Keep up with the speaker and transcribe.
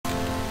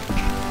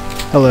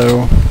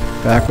Hello,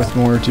 back with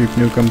more Duke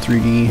Nukem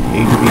 3D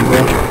Age of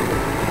Evil.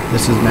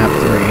 This is map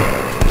 3.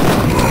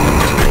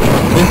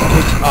 This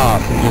kicks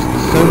off in just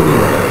so many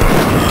ways.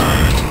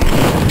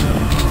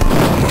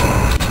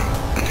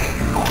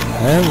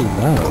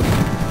 Hello.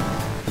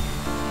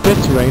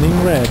 It's raining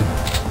red.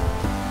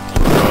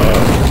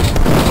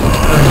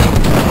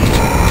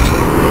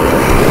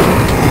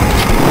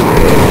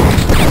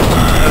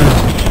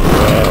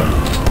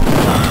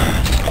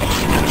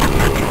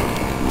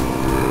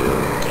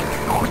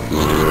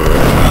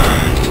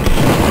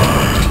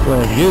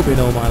 Where have you been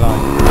all my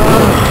life?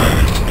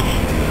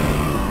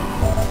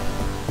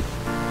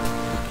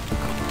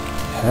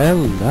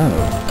 Hello.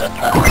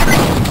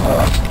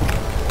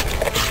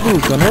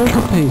 You've gone all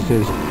to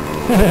pieces.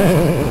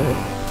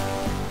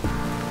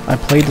 I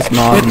played this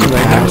mod in the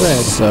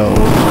past, so I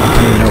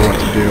don't even know what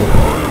to do.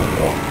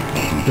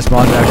 This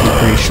mod is actually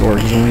pretty short.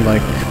 He's only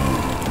like...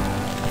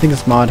 I think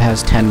this mod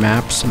has 10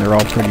 maps, and they're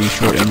all pretty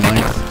short in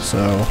length,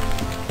 so...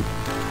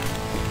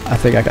 I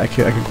think I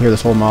could clear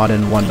this whole mod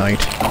in one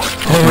night.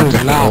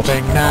 Who's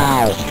laughing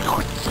now?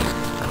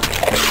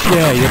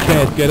 Yeah, you're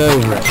dead, get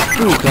over it.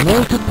 You've gone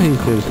all to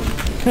pieces.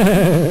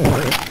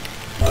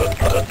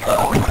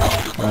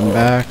 Run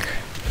back.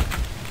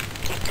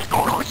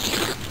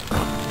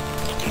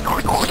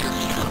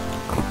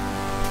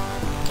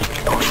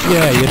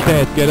 Yeah, you're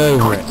dead, get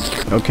over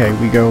it. Okay,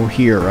 we go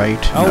here,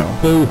 right? Oh,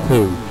 No.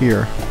 boo-hoo.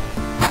 Here.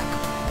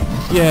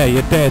 Yeah,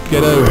 you're dead,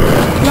 get over it.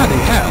 Bloody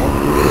hell!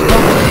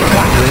 Stop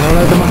clattering all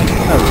over my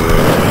coat.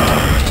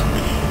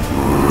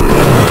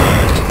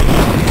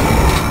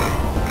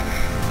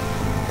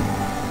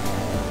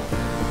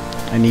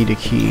 I need a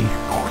key.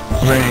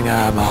 Bring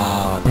 'em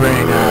on,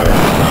 bring 'em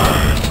on.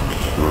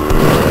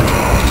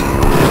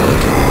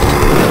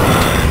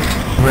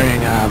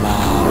 Bring 'em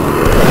on.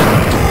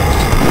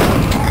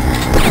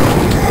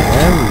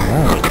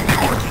 Hello.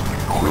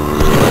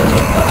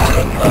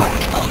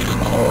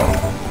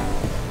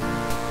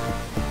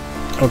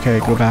 Okay,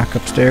 go back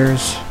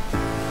upstairs.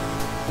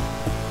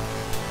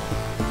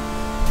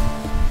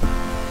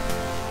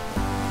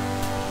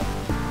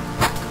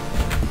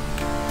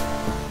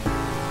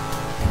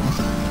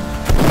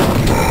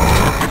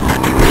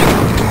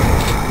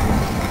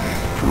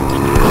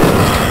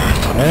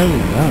 Hello.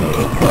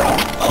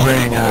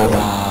 Bring 'em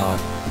on.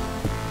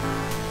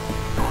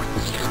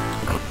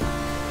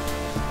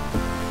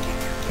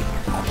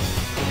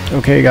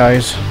 Okay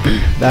guys,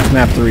 that's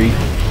map 3.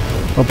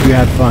 Hope you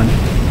had fun.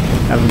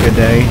 Have a good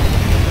day.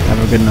 Have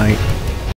a good night.